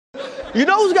You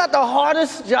know who's got the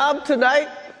hardest job tonight?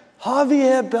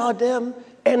 Javier Bardem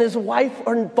and his wife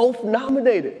are both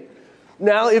nominated.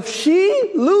 Now, if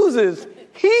she loses,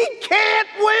 he can't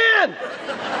win.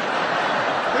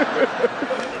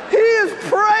 He is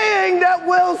praying that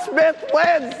Will Smith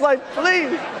wins. Like,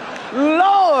 please,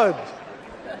 Lord.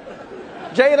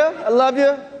 Jada, I love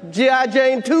you. G.I.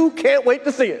 Jane 2, can't wait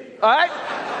to see it. All right?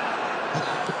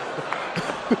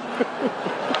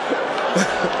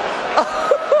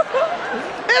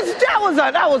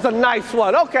 That was a nice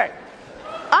one. Okay.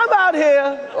 I'm out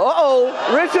here. Uh-oh,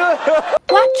 Richard.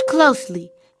 Watch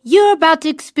closely. You're about to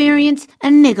experience a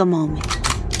nigger moment.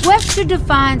 Webster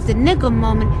defines the nigger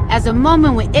moment as a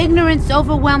moment when ignorance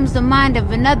overwhelms the mind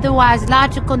of an otherwise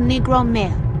logical Negro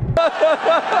male, causing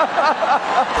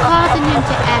him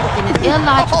to act in an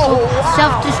illogical,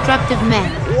 self-destructive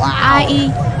manner,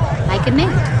 i.e., like a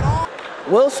nigger.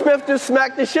 Will Smith just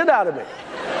smacked the shit out of me.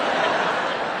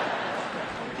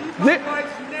 Keep my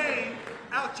wife's name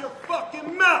out your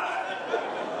fucking mouth.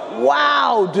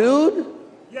 Wow, dude.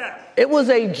 Yes. It was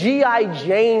a G.I.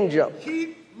 Jane joke.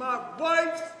 Keep my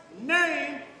wife's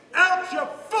name out your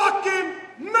fucking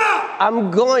mouth.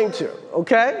 I'm going to,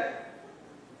 okay?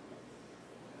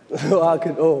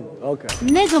 Okay.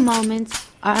 Nigger moments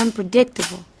are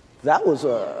unpredictable. That was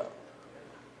a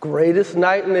greatest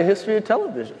night in the history of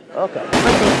television. Okay.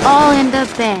 But they all end up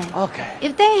bad. Okay.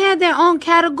 If they had their own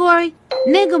category,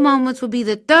 nigger moments would be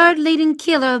the third leading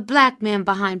killer of black men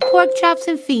behind pork chops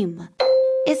and FEMA.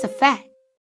 It's a fact.